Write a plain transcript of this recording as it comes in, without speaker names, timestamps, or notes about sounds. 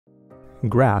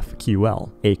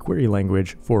GraphQL, a query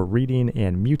language for reading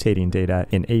and mutating data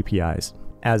in APIs.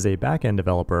 As a backend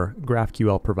developer,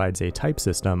 GraphQL provides a type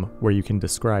system where you can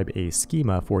describe a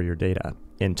schema for your data.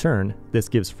 In turn, this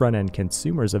gives front-end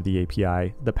consumers of the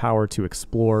API the power to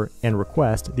explore and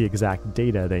request the exact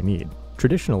data they need.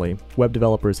 Traditionally, web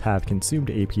developers have consumed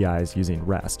APIs using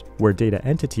REST, where data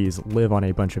entities live on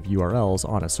a bunch of URLs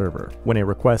on a server. When a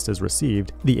request is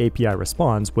received, the API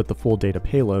responds with the full data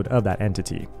payload of that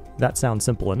entity. That sounds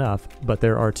simple enough, but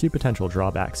there are two potential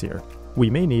drawbacks here.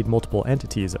 We may need multiple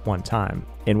entities at one time,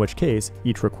 in which case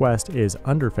each request is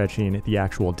underfetching the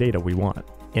actual data we want.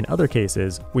 In other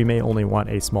cases, we may only want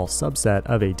a small subset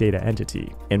of a data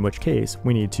entity, in which case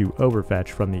we need to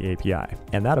overfetch from the API.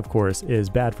 And that, of course, is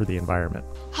bad for the environment.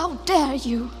 How dare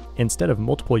you! Instead of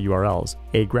multiple URLs,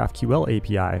 a GraphQL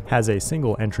API has a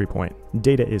single entry point.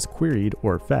 Data is queried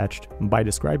or fetched by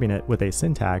describing it with a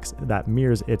syntax that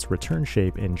mirrors its return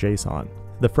shape in JSON.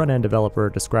 The front-end developer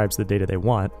describes the data they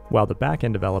want, while the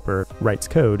back-end developer writes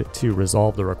code to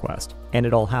resolve the request. And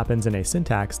it all happens in a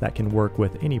syntax that can work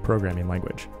with any programming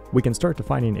language. We can start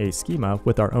defining a schema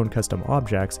with our own custom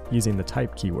objects using the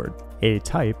type keyword. A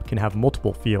type can have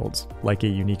multiple fields, like a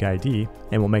unique ID,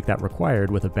 and we'll make that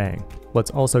required with a bang.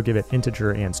 Let's also give it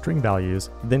integer and string values,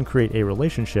 then create a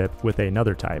relationship with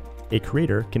another type. A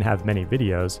creator can have many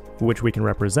videos, which we can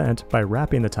represent by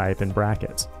wrapping the type in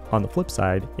brackets. On the flip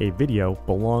side, a video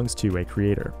belongs to a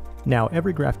creator. Now,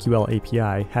 every GraphQL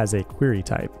API has a query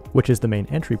type, which is the main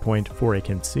entry point for a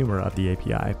consumer of the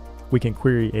API. We can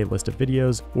query a list of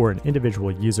videos or an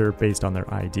individual user based on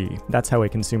their ID. That's how a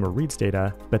consumer reads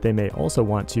data, but they may also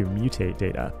want to mutate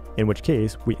data, in which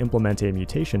case we implement a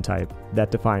mutation type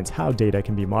that defines how data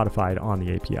can be modified on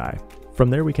the API. From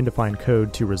there, we can define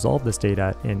code to resolve this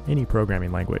data in any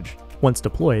programming language. Once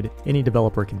deployed, any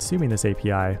developer consuming this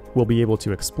API will be able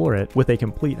to explore it with a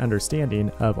complete understanding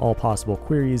of all possible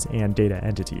queries and data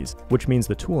entities, which means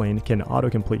the tooling can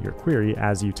autocomplete your query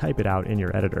as you type it out in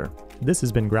your editor. This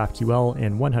has been GraphQL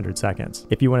in 100 seconds.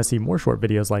 If you want to see more short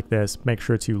videos like this, make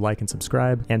sure to like and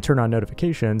subscribe and turn on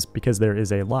notifications because there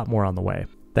is a lot more on the way.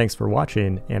 Thanks for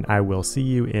watching, and I will see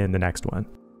you in the next one.